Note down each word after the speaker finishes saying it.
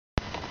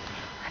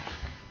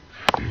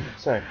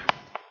So,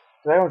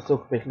 today I want to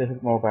talk a little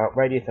bit more about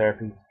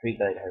radiotherapy to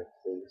treat Ledderhose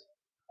disease.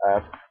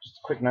 Just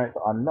a quick note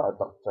that I'm not a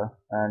doctor,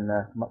 and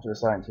much of the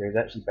science here is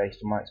actually based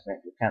on my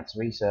experience with cancer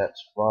research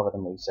rather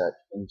than research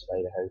into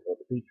Ledderhose or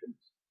the patrons.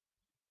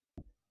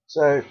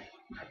 So,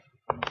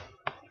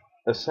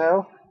 the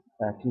cell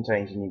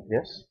contains a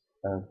nucleus,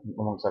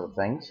 amongst other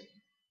things,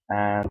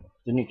 and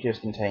the nucleus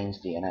contains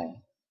DNA.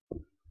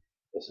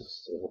 This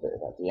is a little bit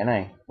about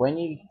DNA. When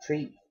you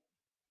treat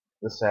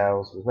the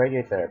cells with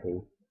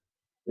radiotherapy,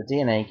 the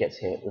DNA gets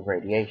hit with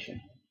radiation.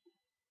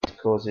 It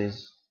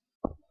causes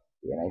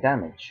DNA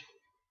damage.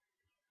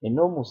 In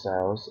normal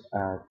cells,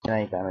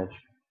 DNA damage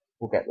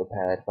will get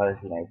repaired by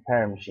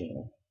repairing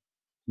machinery.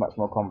 It's much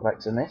more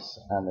complex than this,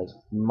 and there's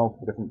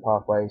multiple different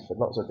pathways for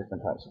lots of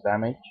different types of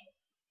damage.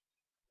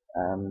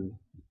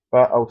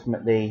 But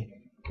ultimately,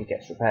 it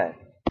gets repaired.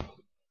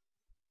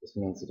 This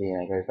means the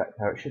DNA goes back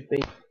to how it should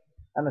be,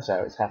 and the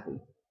cell is happy.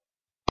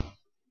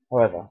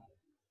 However,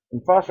 in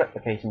fast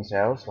replicating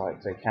cells,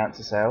 like say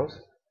cancer cells,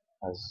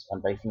 as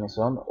I'm basing this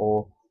on,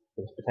 or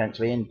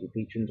potentially in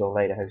Dupuytren's or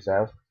Ledderhose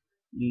cells,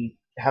 you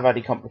have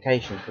added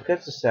complications.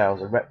 Because the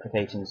cells are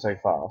replicating so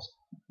fast,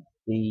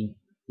 the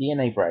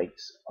DNA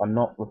breaks are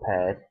not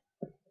repaired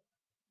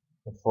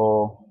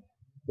before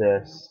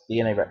the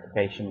DNA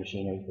replication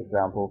machinery, for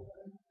example,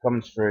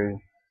 comes through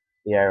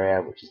the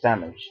area which is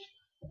damaged.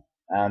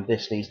 And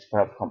this leads to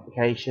further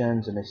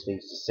complications, and this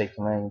leads to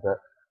signaling that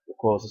will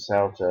cause the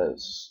cell to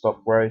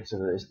stop growth so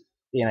that this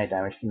DNA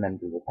damage can then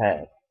be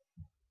repaired.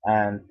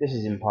 And this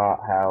is in part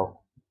how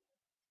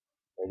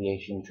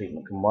radiation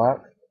treatment can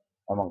work,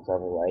 amongst other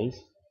ways.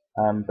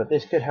 But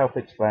this could help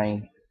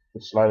explain the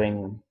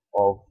slowing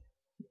of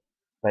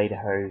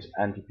Ledderhose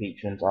and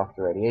Dupuytren's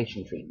after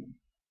radiation treatment.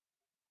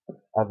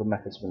 Other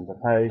methods have been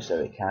proposed, so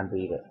it can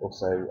be that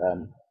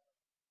also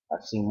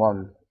I've seen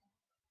one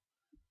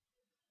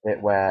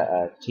bit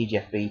where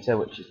TGF-beta,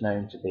 which is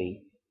known to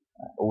be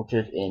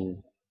altered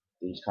in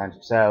these kinds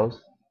of cells,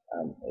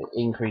 it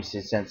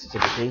increases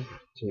sensitivity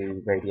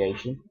to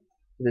radiation.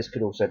 So this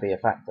could also be a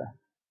factor.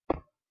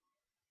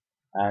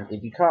 And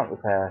if you can't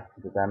repair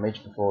the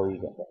damage before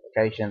you get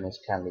replication, this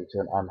can lead to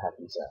an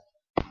unhappy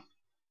cell.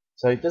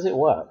 So does it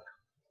work?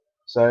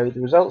 So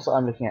the results that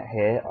I'm looking at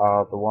here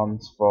are the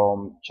ones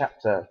from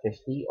chapter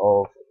 50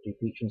 of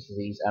Dupuytren's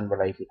disease and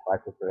related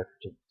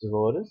hyperproliferative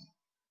disorders.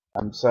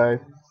 So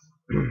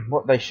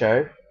what they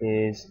show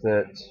is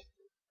that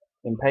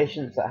in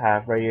patients that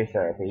have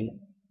radiotherapy,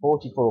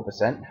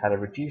 44% had a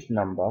reduced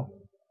number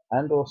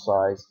and or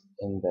size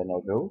in their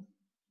nodule.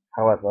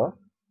 However,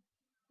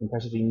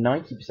 impressively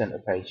 90%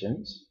 of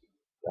patients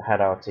that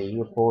had RT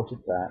reported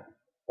that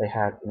they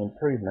had an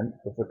improvement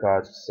with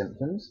regards to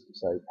symptoms,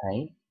 so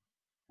pain,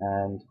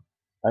 and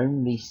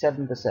only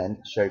 7%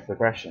 showed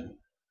progression.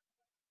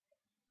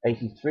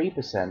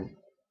 83%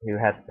 who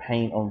had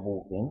pain on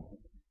walking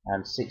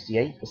and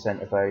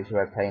 68% of those who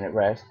had pain at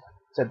rest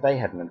said they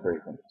had an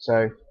improvement.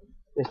 So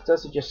this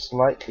does suggest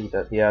slightly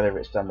that the earlier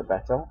it's done the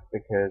better,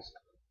 because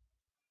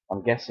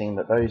I'm guessing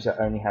that those that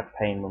only had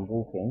pain when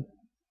walking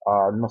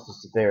are not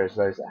as severe as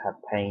those that had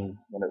pain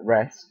when at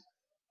rest,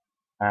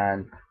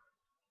 and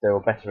there were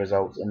better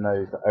results in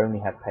those that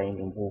only had pain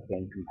in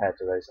walking compared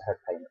to those that had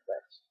pain at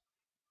rest.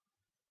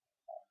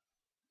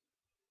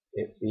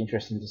 It'd be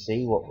interesting to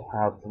see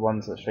how the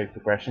ones that showed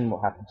progression,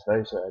 what happened to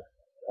those.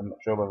 I'm not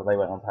sure whether they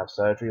went on to have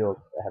surgery or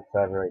they had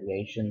further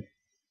radiation.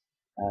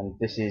 And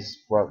this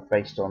is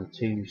based on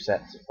 2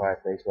 sets of 5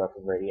 days worth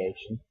of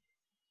radiation.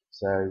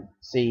 So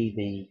see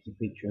the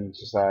Dupuytren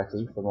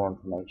Society for more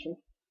information.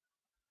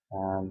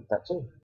 And that's all.